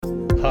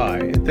Hi,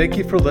 and thank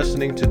you for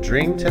listening to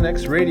Dream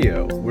 10X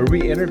Radio, where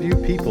we interview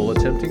people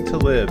attempting to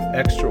live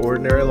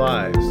extraordinary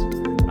lives.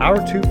 Our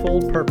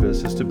twofold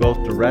purpose is to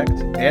both direct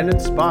and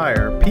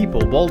inspire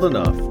people bold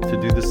enough to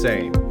do the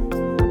same.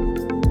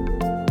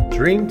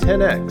 Dream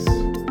 10X.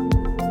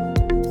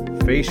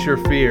 Face your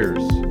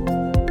fears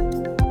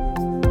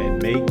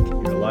and make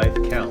your life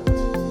count.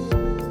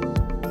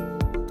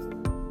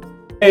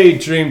 Hey,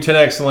 Dream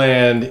 10X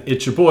land,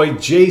 it's your boy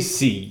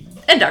JC.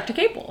 And Dr.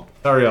 Cable.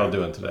 How are y'all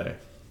doing today?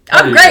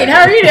 I'm great.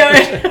 How are you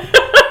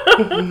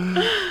doing?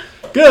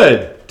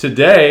 Good.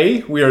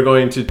 Today, we are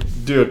going to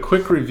do a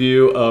quick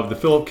review of the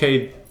Philip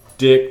K.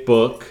 Dick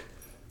book,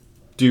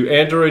 Do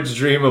Androids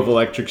Dream of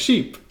Electric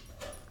Sheep?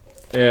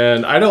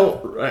 And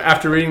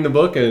after reading the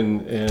book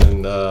and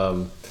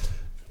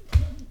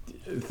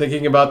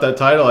thinking about that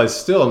title, I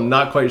still am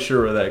not quite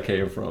sure where that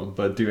came from.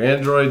 But Do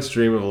Androids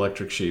Dream of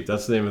Electric Sheep?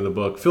 That's the name of the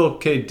book.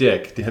 Philip K.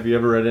 Dick. Have you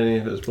ever read any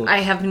of his books? I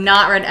have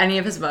not read any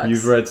of his books.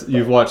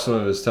 You've watched some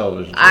of his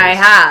television shows. I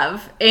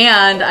have.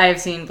 And I have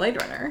seen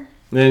Blade Runner.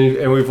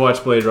 And we've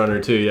watched Blade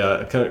Runner too,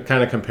 yeah.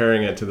 Kind of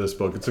comparing it to this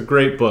book. It's a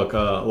great book,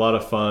 a lot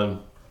of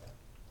fun.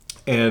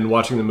 And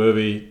watching the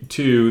movie,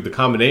 too, the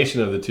combination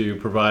of the two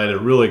provide a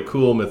really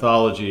cool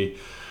mythology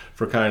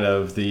for kind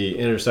of the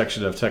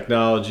intersection of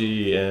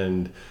technology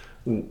and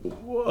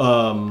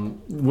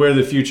where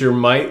the future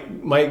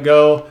might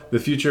go. The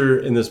future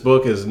in this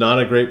book is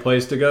not a great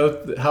place to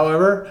go,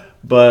 however,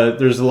 but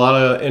there's a lot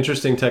of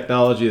interesting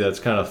technology that's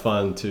kind of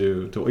fun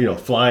to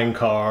flying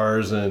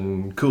cars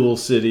and cool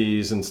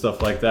cities and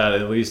stuff like that,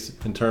 at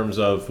least in terms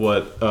of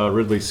what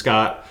Ridley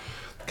Scott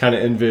kind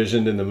of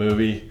envisioned in the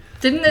movie.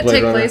 Didn't it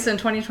take place in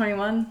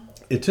 2021?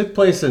 It took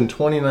place in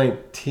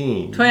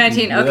 2019.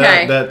 2019,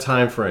 okay. That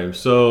time frame.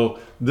 So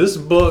this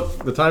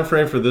book, the time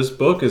frame for this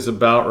book is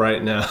about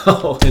right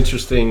now,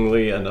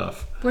 interestingly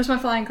enough. Where's my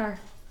flying car?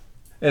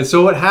 And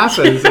so what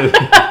happens is,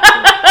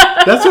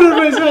 that's what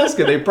everybody's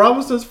asking. They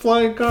promised us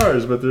flying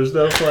cars, but there's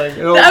no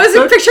flying. I was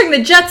picturing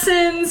the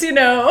Jetsons,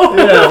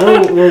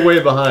 Yeah, we're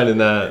way behind in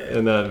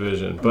that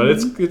vision, but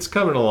it's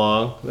coming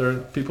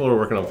along. People are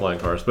working on flying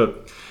cars,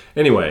 but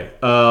anyway,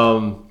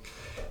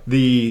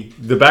 the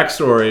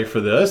backstory for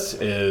this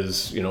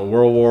is,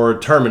 World War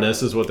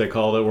Terminus is what they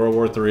called it. World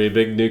War III,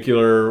 big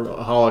nuclear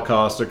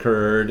holocaust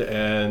occurred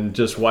and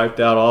just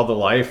wiped out all the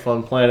life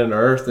on planet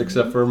Earth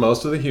except for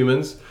most of the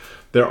humans.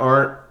 There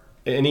aren't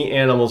any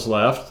animals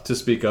left to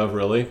speak of,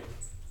 really.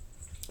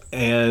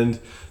 And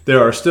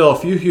there are still a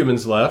few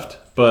humans left,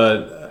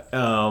 but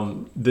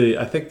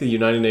I think the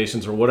United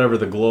Nations or whatever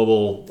the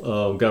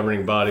global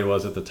governing body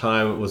was at the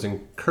time was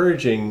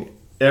encouraging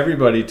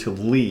everybody to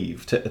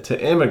leave,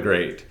 to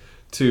immigrate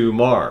to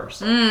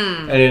Mars.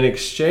 And in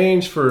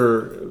exchange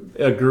for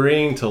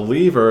agreeing to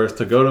leave Earth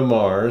to go to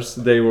Mars,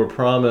 they were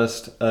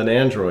promised an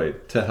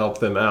android to help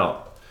them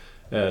out,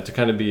 to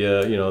kind of be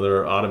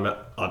their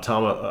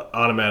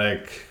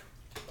automatic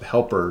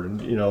helper.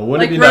 Wouldn't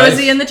like it be Rosie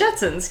nice? and the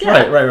Jetsons.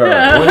 Yeah. Right.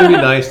 Yeah. Wouldn't it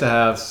be nice to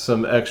have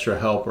some extra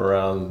help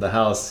around the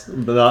house,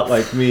 but not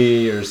like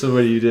me or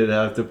somebody you didn't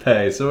have to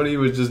pay. Somebody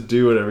would just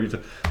do whatever you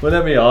do.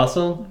 Wouldn't that be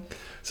awesome?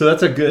 So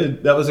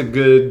that was a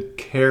good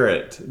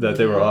carrot that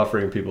they were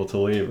offering people to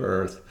leave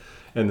Earth.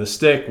 And the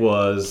stick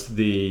was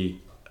the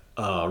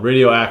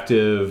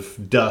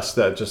radioactive dust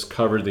that just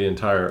covered the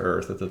entire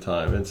Earth at the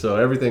time. And so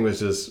everything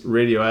was just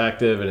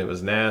radioactive and it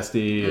was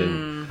nasty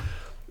and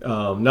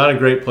not a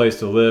great place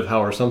to live.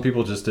 However, some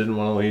people just didn't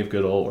want to leave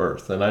good old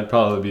Earth. And I'd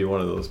probably be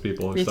one of those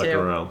people who stuck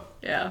around.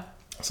 Yeah.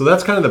 So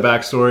that's kind of the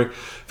backstory.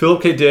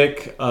 Philip K.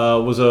 Dick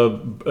was a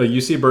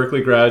UC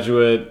Berkeley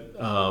graduate.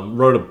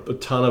 Wrote a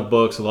ton of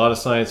books, a lot of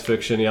science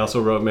fiction. He also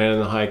wrote Man in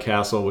the High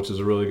Castle, which is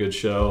a really good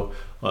show,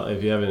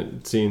 if you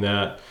haven't seen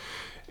that.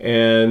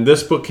 And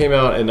this book came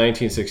out in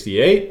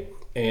 1968,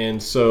 and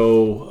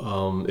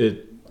so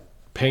it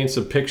paints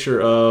a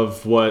picture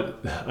of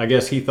what I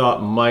guess he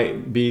thought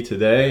might be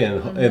today,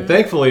 and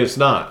thankfully it's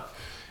not.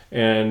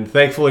 And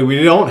thankfully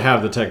we don't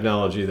have the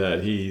technology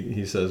that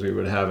he says we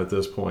would have at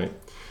this point.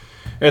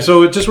 And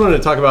so just wanted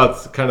to talk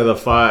about kind of the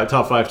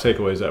top five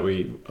takeaways that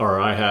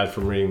I had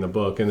from reading the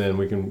book, and then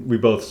we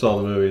both saw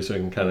the movie, so we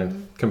can kind of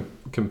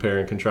compare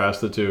and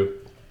contrast the two.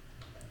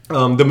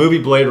 The movie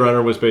Blade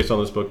Runner was based on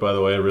this book, by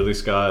the way, Ridley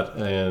Scott,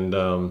 and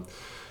Rick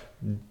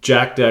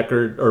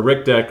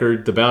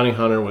Deckard, the bounty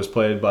hunter, was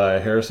played by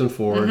Harrison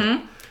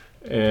Ford,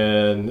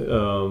 and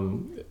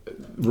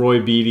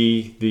Roy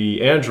Beatty,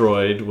 the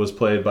android, was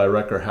played by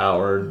Rutger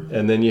Hauer.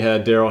 And then you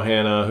had Daryl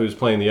Hannah, who's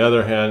playing the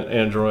other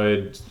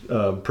android,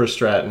 Pris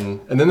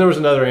Stratton. And then there was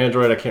another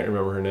android, I can't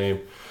remember her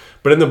name.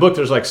 But in the book,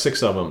 there's like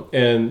 6 of them.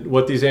 And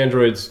what these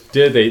androids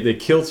did, they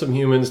killed some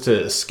humans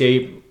to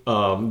escape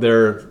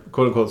their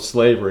quote-unquote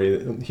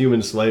slavery,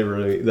 human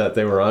slavery that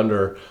they were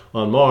under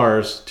on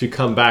Mars, to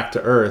come back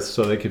to Earth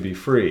so they could be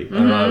free,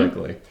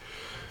 ironically.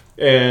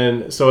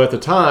 And so at the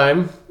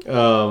time,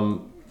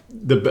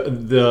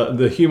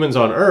 the humans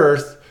on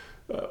Earth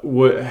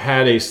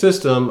had a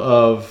system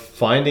of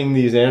finding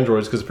these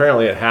androids, because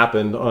apparently it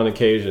happened on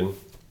occasion,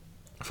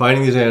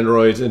 finding these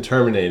androids and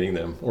terminating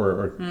them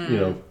or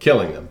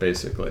killing them,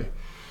 basically.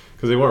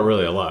 because they weren't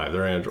really alive.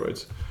 They're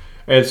androids.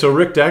 And so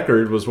Rick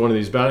Deckard was one of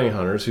these bounty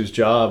hunters whose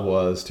job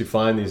was to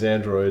find these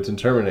androids and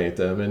terminate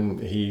them.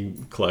 And he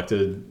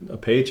collected a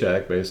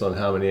paycheck based on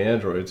how many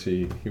androids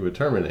he would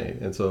terminate.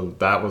 And so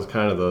that was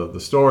kind of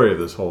the story of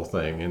this whole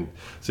thing. And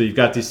so you've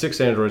got these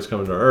 6 androids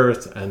coming to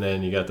Earth, and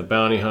then you got the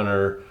bounty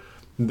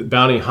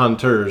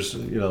hunters,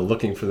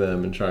 looking for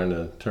them and trying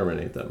to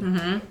terminate them.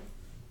 Mm-hmm.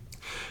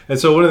 And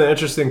so one of the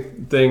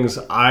interesting things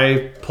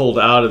I pulled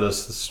out of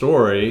this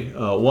story,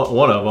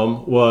 one of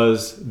them,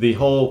 was the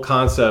whole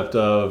concept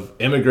of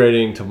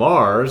immigrating to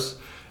Mars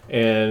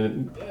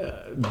and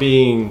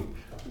being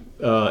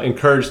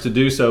encouraged to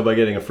do so by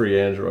getting a free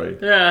android.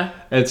 Yeah.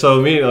 And so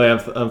immediately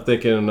I'm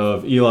thinking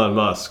of Elon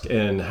Musk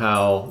and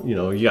how,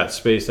 you got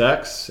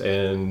SpaceX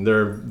and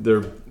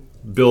they're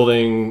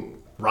building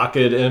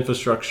rocket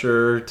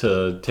infrastructure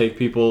to take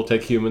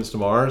humans to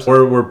Mars.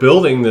 We're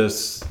building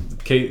this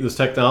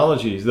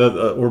technology.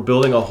 We're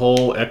building a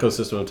whole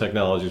ecosystem of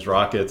technologies,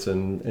 rockets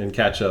and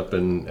catch up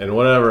and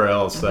whatever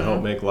else to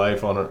help make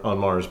life on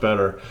Mars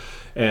better.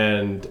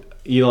 And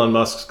Elon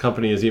Musk's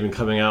company is even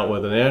coming out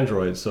with an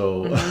android.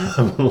 So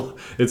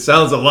it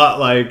sounds a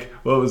lot like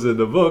what was in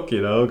the book,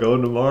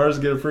 going to Mars,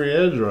 get a free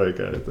android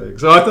kind of thing.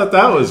 So I thought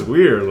that was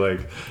weird.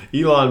 Like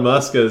Elon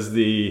Musk as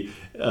the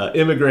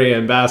immigrant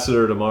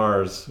ambassador to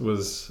Mars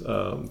was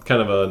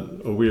kind of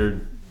a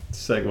weird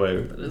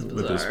segue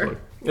with this book.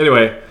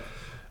 Anyway,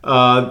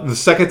 the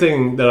second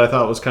thing that I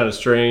thought was kind of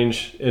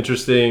strange,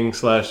 interesting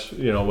 /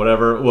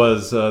 whatever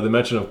was the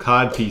mention of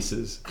cod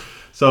pieces.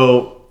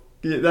 So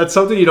that's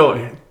something you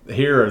don't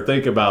hear or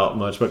think about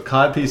much, but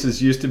cod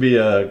pieces used to be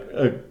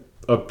a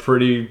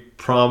pretty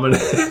prominent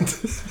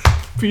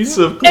piece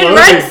of clothing. In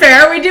Red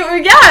Fair, we do.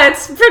 Yeah,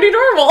 it's pretty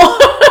normal.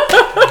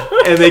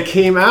 And they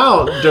came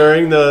out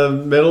during the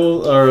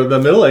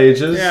Middle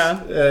Ages.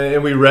 Yeah.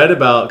 And we read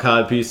about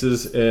cod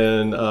pieces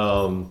in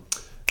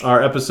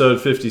our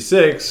episode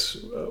 56,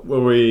 where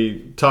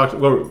we talked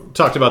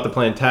about the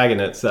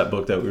Plantagenets, that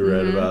book that we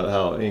read about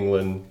how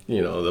England,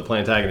 the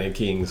Plantagenet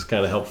kings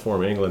kind of helped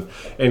form England,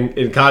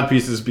 and cod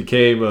pieces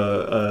became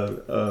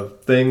a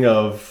thing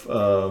of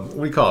what do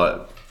we call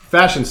it?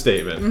 Fashion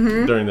statement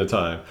during the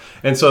time.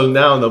 And so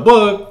now in the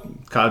book,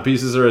 cod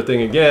pieces are a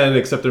thing again,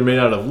 except they're made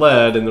out of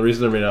lead, and the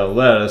reason they're made out of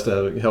lead is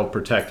to help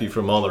protect you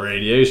from all the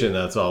radiation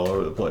that's all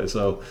over the place.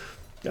 So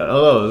I don't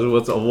know,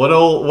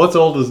 what's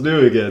old is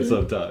new again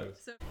sometimes.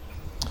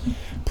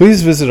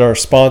 Please visit our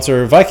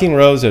sponsor, Viking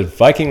Rose, at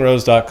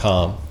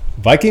vikingrose.com.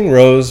 Viking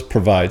Rose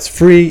provides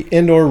free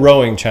indoor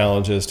rowing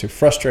challenges to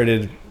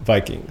frustrated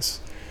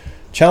Vikings.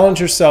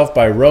 Challenge yourself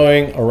by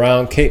rowing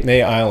around Cape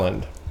May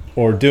Island,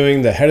 or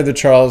doing the Head of the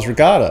Charles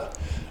Regatta,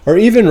 or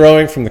even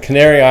rowing from the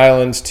Canary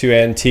Islands to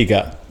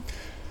Antigua.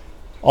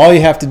 All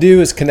you have to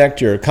do is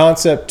connect your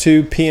Concept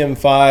 2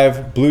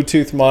 PM5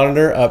 Bluetooth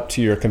monitor up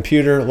to your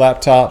computer,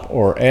 laptop,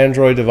 or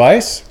Android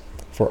device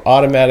for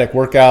automatic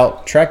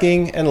workout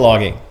tracking and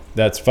logging.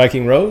 That's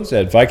Viking Rose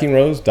at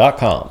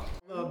vikingrose.com.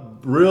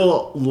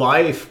 Real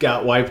life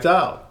got wiped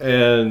out,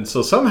 and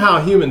so somehow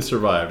humans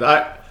survived.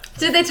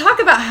 Did they talk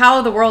about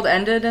how the world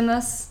ended in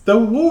this? The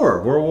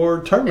World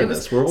War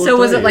terminus. So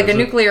was it like a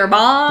nuclear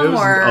bomb? It was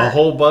or a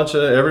whole bunch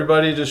of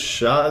everybody just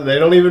shot. They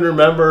don't even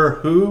remember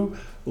who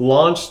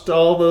launched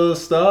all the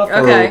stuff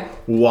or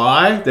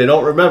why. They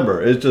don't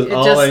remember. It's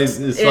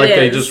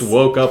they just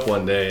woke up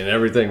one day and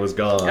everything was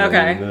gone.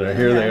 Okay. And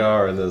here they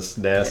are in this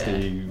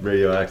nasty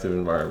radioactive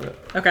environment.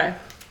 Okay.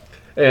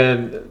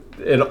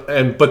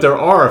 But there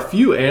are a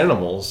few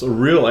animals,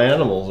 real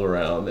animals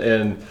around,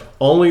 and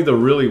only the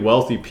really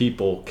wealthy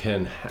people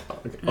can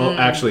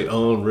actually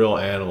own real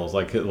animals.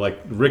 Like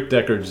Rick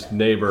Deckard's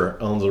neighbor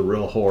owns a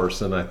real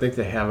horse, and I think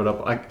they have it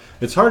up.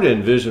 It's hard to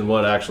envision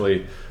what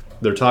actually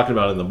they're talking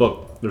about in the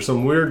book. There's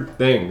some weird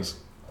things,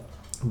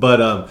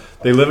 but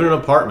they live in an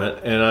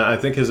apartment, and I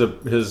think his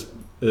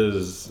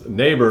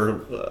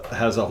neighbor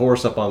has a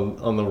horse up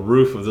on the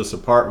roof of this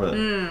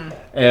apartment,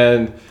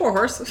 and poor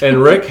horse.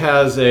 And Rick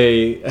has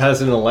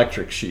an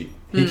electric sheep.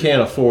 He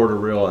can't afford a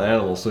real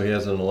animal, so he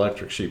has an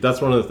electric sheep. That's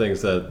one of the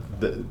things that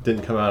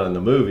didn't come out in the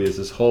movie, is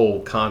this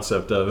whole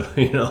concept of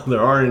there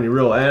aren't any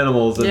real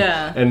animals,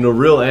 and the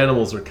real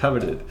animals are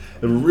coveted.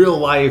 And real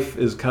life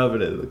is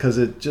coveted because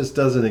it just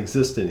doesn't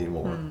exist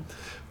anymore.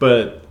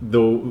 But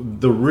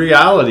the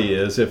reality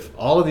is, if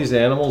all of these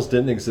animals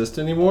didn't exist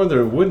anymore,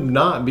 there would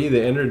not be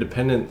the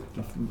interdependent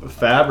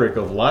fabric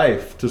of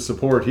life to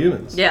support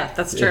humans. Yeah,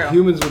 that's true.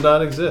 Humans would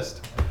not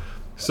exist.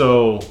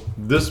 So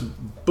this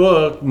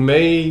book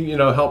may,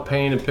 help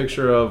paint a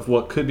picture of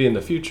what could be in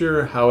the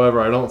future. However,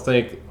 I don't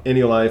think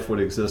any life would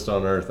exist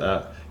on Earth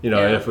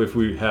if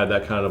we had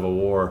that kind of a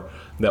war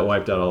that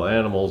wiped out all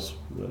animals.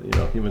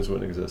 Humans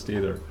wouldn't exist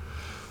either.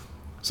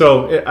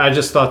 So I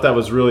just thought that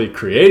was a really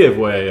creative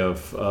way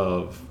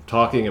of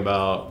talking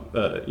about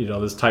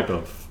this type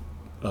of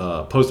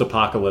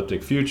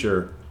post-apocalyptic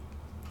future,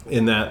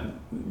 in that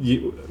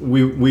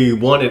we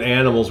wanted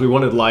animals, we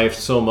wanted life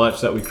so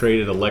much that we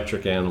created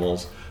electric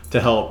animals to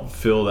help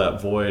fill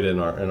that void in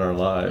our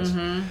lives.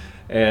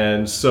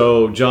 And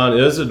so John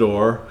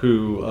Isidore,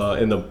 who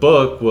in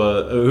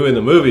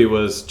the movie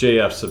was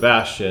J.F.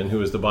 Sebastian, who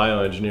was the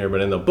bioengineer, but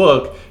in the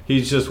book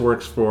he just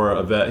works for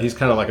a vet. He's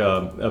kind of like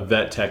a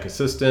vet tech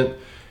assistant,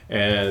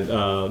 and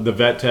the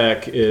vet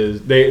tech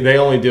is they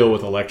only deal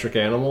with electric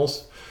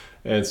animals,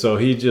 and so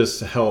he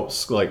just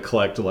helps like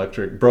collect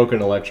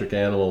broken electric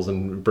animals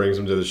and brings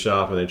them to the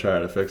shop, and they try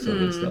to fix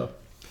them and stuff.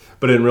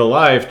 But in real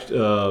life,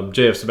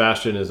 J.F.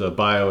 Sebastian is a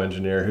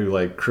bioengineer who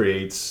like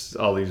creates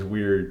all these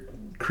weird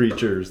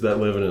creatures that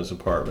live in his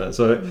apartment.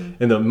 So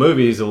in the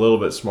movie he's a little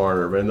bit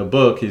smarter, but in the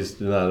book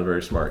he's not a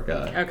very smart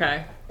guy.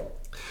 Okay.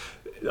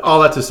 All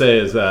that to say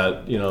is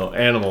that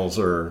animals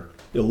are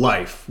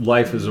life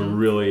is a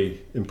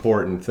really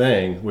important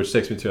thing, which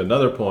takes me to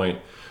another point.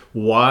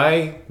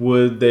 Why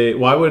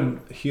would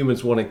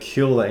humans want to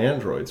kill the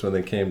androids when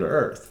they came to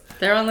Earth?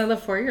 They only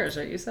live 4 years,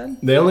 right? You said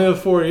They only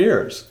live 4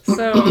 years,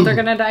 so they're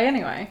gonna die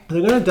anyway.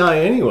 They're gonna die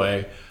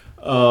anyway.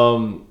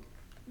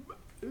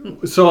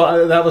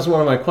 So that was one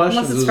of my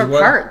questions. Unless it's for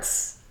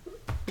parts.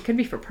 It could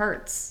be for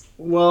parts.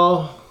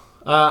 Well,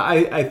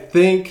 I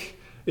think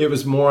it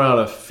was more out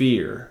of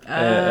fear.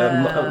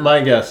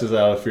 My guess is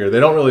out of fear. They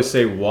don't really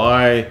say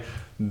why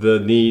the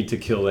need to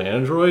kill the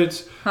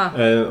androids.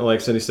 And like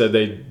Cindy said,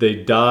 they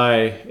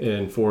die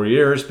in 4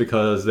 years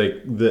because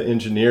the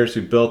engineers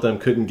who built them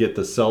couldn't get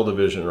the cell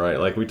division right.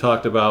 Like we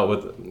talked about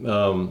with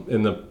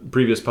in the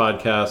previous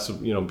podcasts,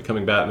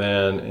 Becoming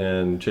Batman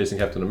and Chasing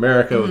Captain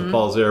America with the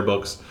Paul Zier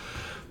books.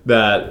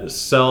 That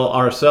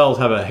our cells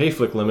have a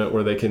Hayflick limit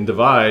where they can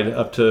divide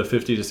up to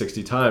 50 to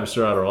 60 times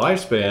throughout our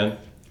lifespan,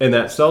 and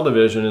that cell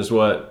division is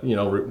what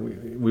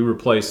we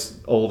replace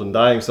old and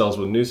dying cells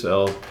with new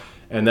cells,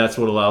 and that's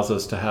what allows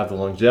us to have the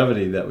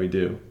longevity that we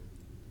do.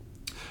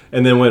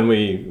 And then when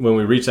we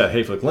reach that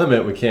Hayflick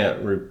limit, we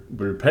can't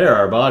repair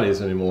our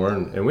bodies anymore,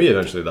 and we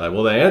eventually die.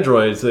 Well, the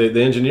androids, the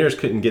engineers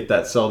couldn't get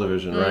that cell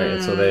division right,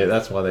 and so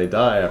that's why they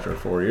die after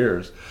 4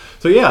 years.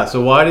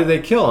 So why did they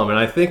kill them? And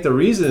I think the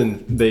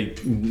reason they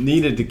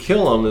needed to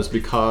kill them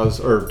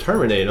or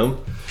terminate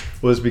them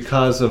was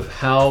because of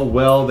how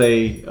well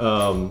they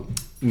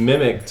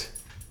mimicked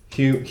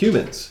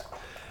humans.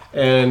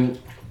 And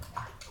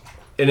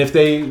if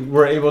they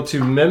were able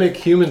to mimic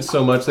humans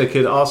so much, they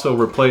could also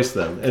replace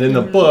them. And in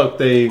the book,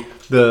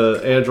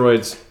 the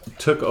androids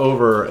took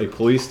over a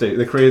police station.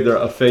 They created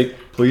a fake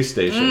police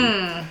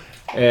station.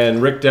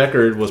 And Rick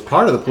Deckard was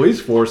part of the police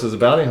force as a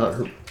bounty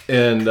hunter.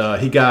 And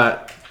he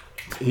got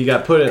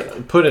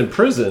put in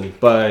prison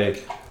by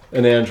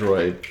an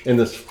android in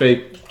this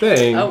fake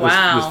thing,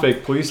 this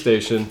fake police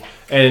station,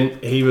 and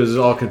he was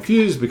all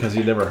confused because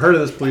he'd never heard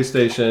of this police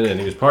station, and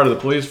he was part of the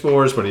police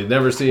force, but he'd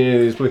never seen any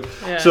of these police.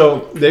 Yeah.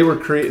 So it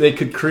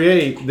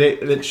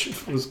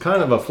was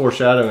kind of a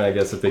foreshadowing, I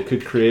guess, that they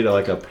could create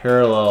a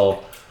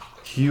parallel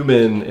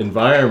human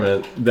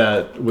environment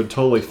that would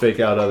totally fake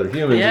out other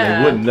humans,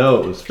 and they wouldn't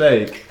know it was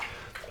fake.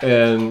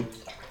 And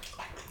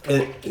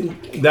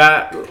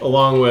that,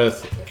 along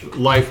with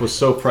life was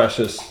so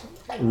precious,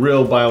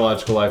 real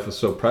biological life was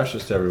so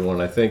precious to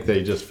everyone, I think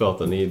they just felt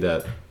the need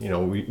that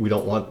we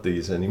don't want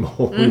these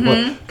anymore. We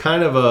want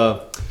kind of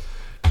a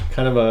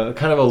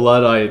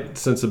Luddite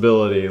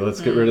sensibility.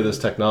 Let's get rid of this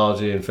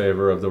technology in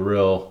favor of the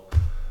real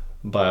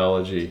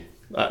biology.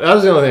 That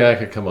was the only thing I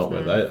could come up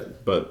with.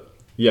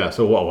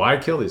 So why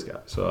kill these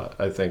guys? So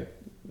I think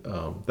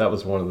that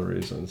was one of the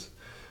reasons,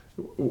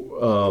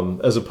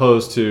 as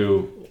opposed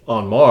to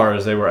on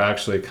Mars, they were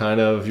actually kind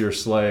of your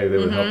slave. They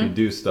would help you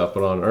do stuff,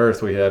 but on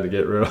Earth, we had to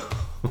get rid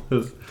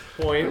of.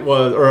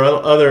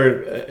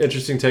 Other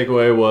interesting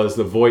takeaway was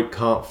the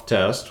Voight-Kampff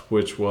test,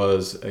 which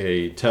was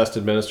a test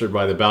administered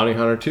by the bounty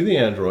hunter to the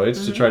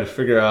androids to try to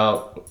figure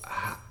out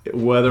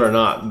whether or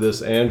not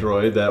this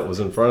android that was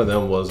in front of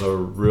them was a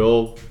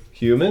real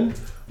human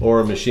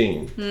or a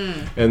machine.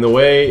 And the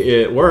way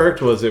it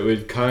worked was it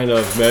would kind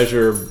of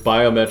measure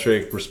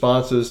biometric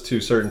responses to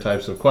certain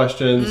types of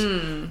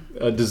questions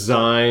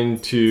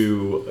designed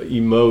to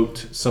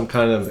emote some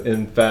kind of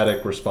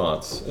emphatic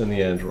response in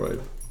the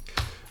android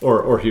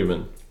or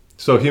human.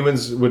 So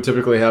humans would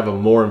typically have a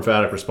more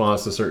emphatic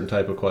response to certain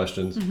type of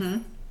questions.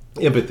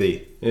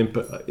 Empathy,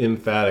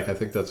 emphatic, I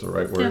think that's the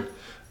right word.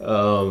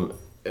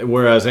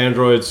 Whereas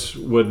androids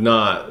would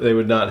not. They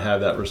would not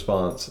have that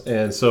response.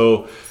 And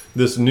so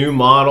this new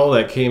model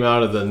that came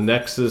out of the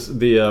Nexus,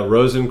 the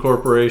Rosen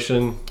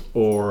Corporation,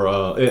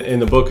 or in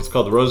the book it's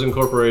called the Rosen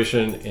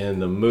Corporation. In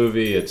the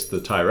movie it's the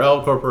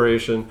Tyrell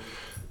Corporation.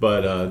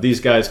 But these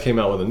guys came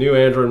out with a new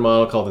Android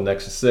model called the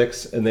Nexus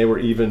 6, and they were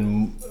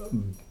even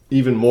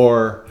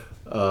more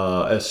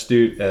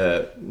astute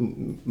at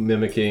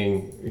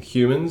mimicking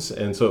humans,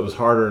 and so it was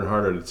harder and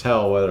harder to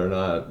tell whether or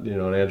not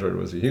an android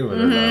was a human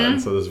or not. And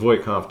so this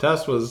Voight-Kampff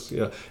test was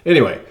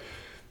anyway.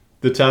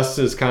 The test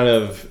is kind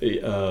of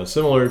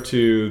similar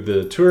to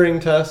the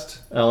Turing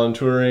test. Alan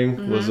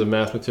Turing was a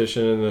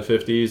mathematician in the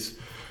 50s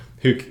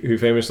who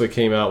famously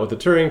came out with the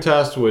Turing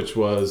test, which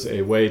was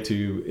a way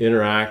to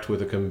interact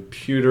with a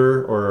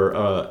computer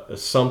or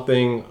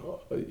something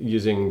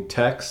using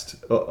text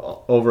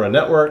over a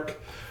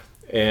network.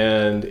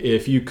 And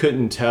if you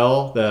couldn't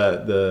tell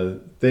that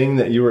the thing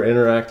that you were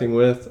interacting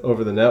with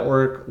over the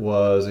network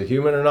was a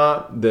human or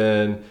not,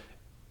 then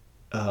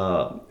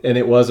and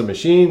it was a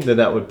machine, then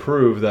that would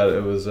prove that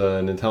it was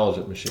an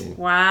intelligent machine.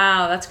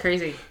 Wow, that's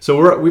crazy. So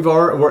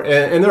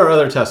and there are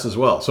other tests as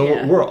well.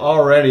 So we're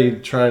already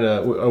trying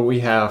to, we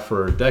have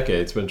for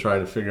decades been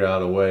trying to figure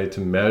out a way to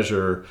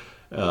measure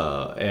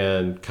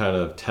and kind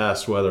of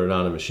test whether or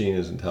not a machine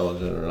is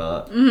intelligent or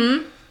not.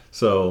 Mm-hmm.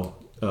 So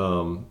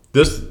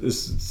this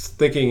is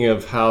thinking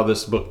of how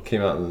this book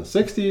came out in the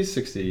 60s,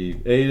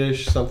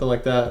 68-ish, something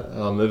like that.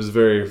 It was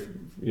very,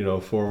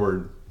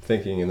 forward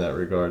thinking in that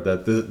regard,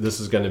 that this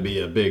is going to be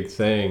a big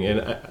thing.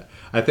 And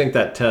I think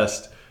that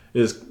test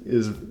is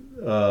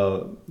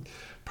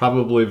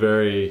probably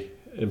very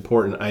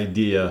important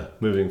idea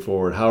moving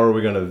forward. How are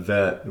we going to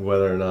vet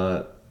whether or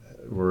not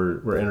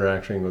we're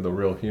interacting with a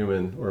real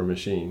human or a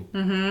machine?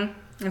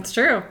 Mm-hmm. It's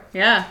true.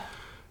 Yeah.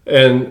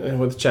 And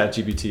with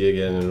ChatGPT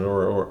again,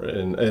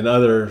 and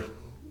other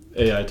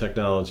AI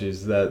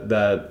technologies,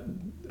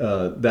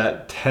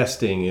 that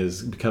testing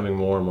is becoming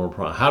more and more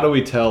prominent. How do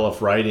we tell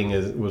if writing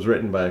was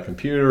written by a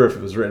computer, if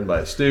it was written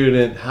by a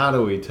student? How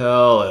do we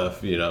tell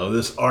if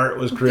this art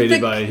was created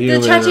by a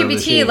human? The or a ChatGPT,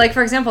 machine? like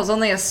for example, is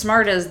only as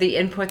smart as the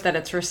input that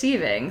it's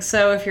receiving.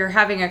 So if you're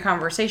having a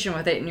conversation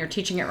with it and you're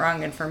teaching it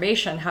wrong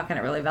information, how can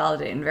it really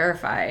validate and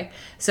verify?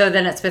 So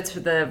then it spits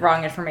the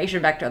wrong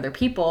information back to other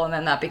people, and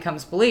then that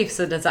becomes belief.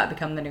 So does that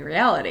become the new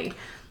reality?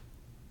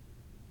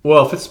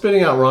 Well, if it's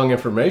spitting out wrong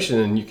information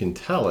and you can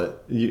tell it,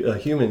 a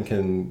human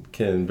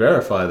can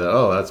verify that,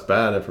 oh, that's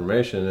bad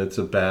information. It's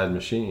a bad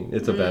machine.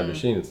 It's a bad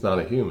machine. It's not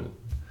a human.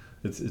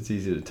 It's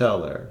easy to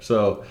tell there.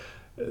 So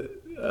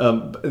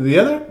the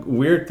other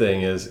weird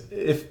thing is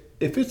if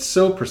it's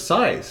so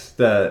precise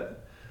that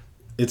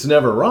it's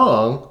never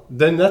wrong,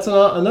 then that's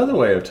another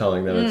way of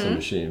telling that it's a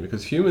machine,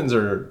 because humans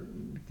are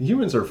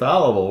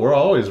fallible. We're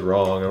always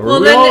wrong, and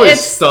we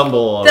always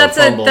stumble on that's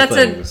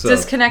a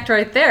disconnect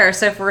right there.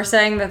 So if we're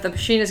saying that the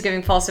machine is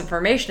giving false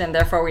information and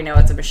therefore we know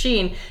it's a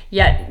machine,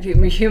 yet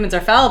humans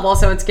are fallible,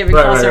 so it's giving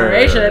false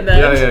information.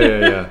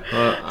 Yeah.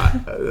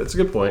 That's a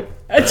good point.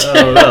 That's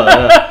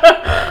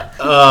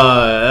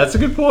a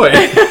good point.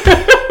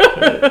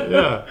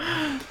 Yeah.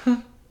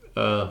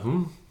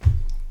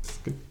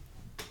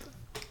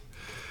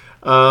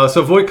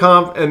 So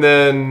Voight-Kampff, and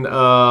then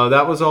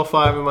that was all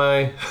 5 of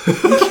my. All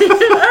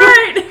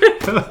right.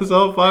 That was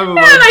all 5 of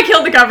my. And I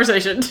killed the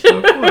conversation.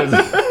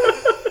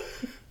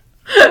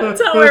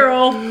 That's how we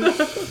roll.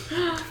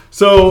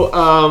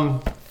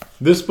 So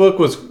this book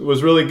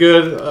was really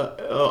good.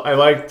 I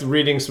liked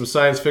reading some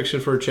science fiction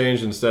for a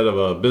change instead of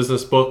a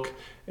business book,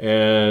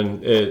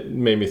 and it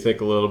made me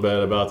think a little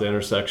bit about the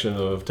intersection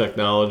of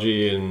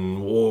technology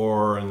and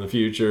war and the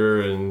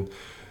future, and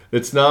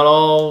it's not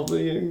all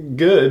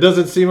good. It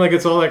doesn't seem like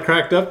it's all that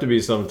cracked up to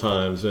be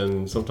sometimes.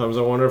 And sometimes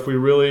I wonder if we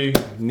really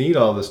need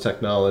all this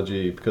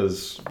technology,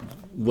 because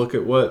look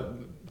at what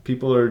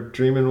people are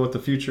dreaming what the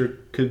future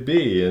could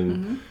be.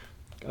 And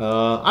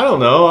I don't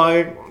know.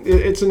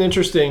 It's an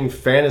interesting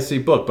fantasy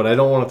book, but I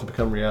don't want it to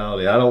become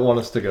reality. I don't want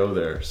us to go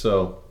there.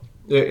 So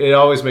it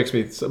always makes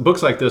me,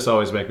 books like this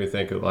always make me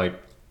think of like,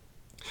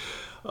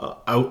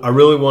 I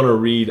really want to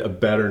read a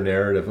better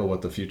narrative of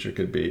what the future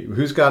could be.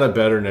 Who's got a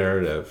better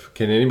narrative?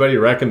 Can anybody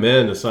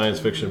recommend a science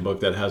fiction book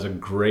that has a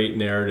great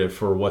narrative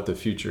for what the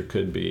future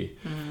could be?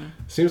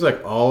 Seems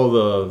like all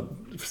the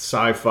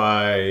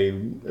sci-fi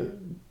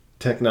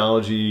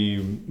technology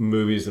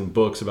movies and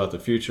books about the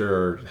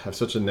future have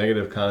such a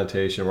negative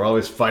connotation. We're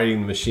always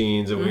fighting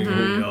machines, and we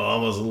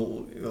almost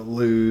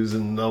lose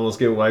and almost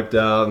get wiped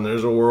out, and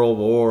there's a world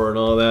war and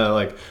all that.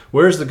 Like,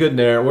 where's the good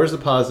narrative? Where's the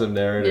positive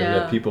narrative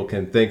that people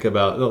can think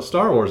about? No,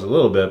 Star Wars a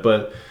little bit,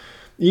 but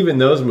even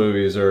those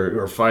movies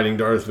are fighting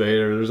Darth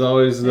Vader. There's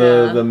always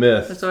the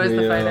myth. There's always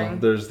the fighting.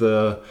 There's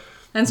the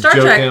and Star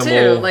Joe Trek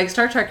Campbell. too. Like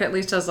Star Trek at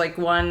least has like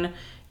one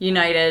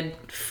united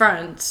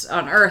front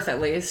on Earth at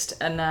least,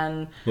 and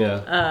then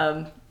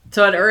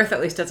so at Earth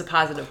at least it's a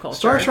positive culture.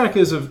 Star Trek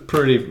is a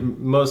pretty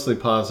mostly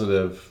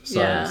positive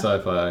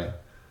sci-fi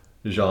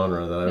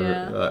genre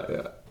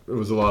that it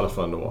was a lot of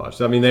fun to watch.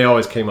 I mean, they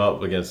always came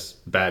up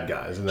against bad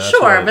guys, and that's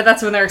but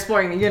that's when they're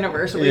exploring the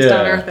universe. At least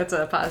on Earth, it's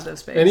a positive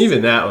space. And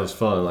even that was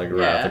fun, like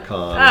Wrath of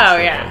Khan.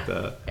 And stuff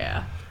like that.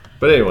 Yeah.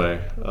 But anyway,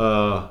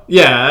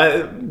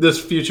 this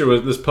future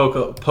this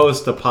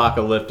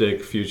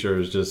post-apocalyptic future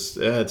is just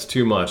it's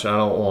too much. I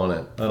don't want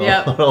it.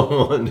 I don't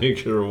want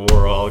nuclear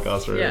war,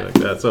 Holocaust, or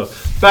anything like that. So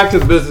back to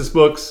the business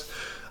books.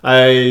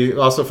 I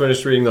also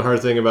finished reading The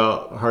Hard Thing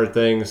About Hard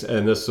Things,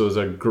 and this was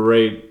a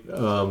great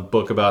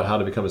book about how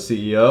to become a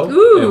CEO.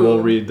 Ooh. And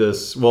we'll read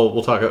this.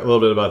 We'll talk a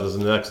little bit about this in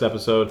the next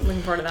episode.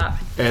 Looking forward to that.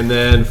 And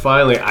then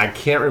finally, I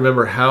can't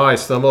remember how I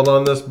stumbled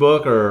on this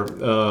book or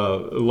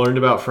learned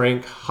about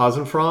Frank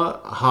Hasenfratz,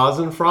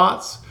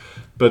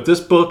 but this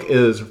book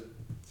is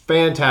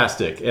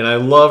fantastic, and I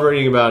love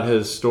reading about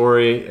his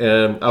story.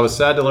 And I was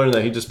sad to learn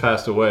that he just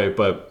passed away,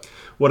 but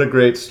what a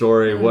great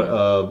story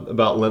about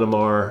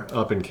Linamar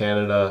up in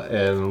Canada,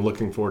 and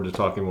looking forward to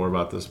talking more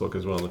about this book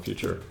as well in the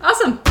future.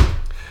 Awesome.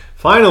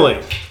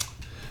 Finally,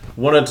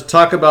 Wanted to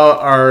talk about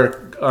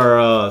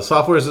our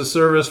software as a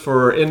service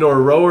for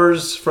indoor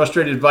rowers,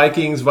 Frustrated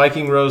Vikings,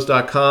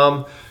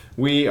 VikingRows.com.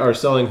 We are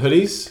selling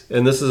hoodies,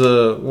 and this is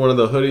one of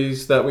the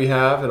hoodies that we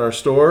have in our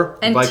store.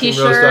 And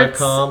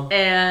t-shirts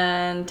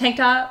and tank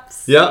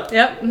tops. Yep.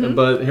 Mm-hmm.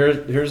 But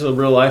here's a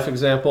real life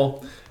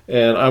example,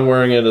 and I'm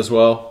wearing it as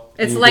well.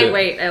 It's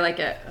lightweight. I like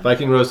it.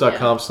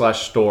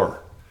 VikingRows.com/store.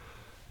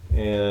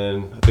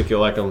 And I think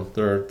you'll like them.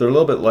 They're a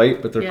little bit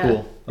light, but they're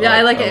cool.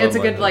 I like it. It's a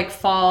good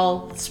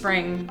fall,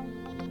 spring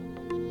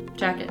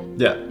jacket.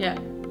 Yeah.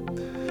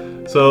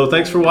 So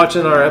thanks for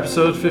watching our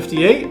episode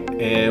 58,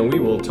 and we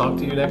will talk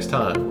to you next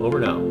time. Over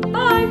now.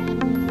 Bye.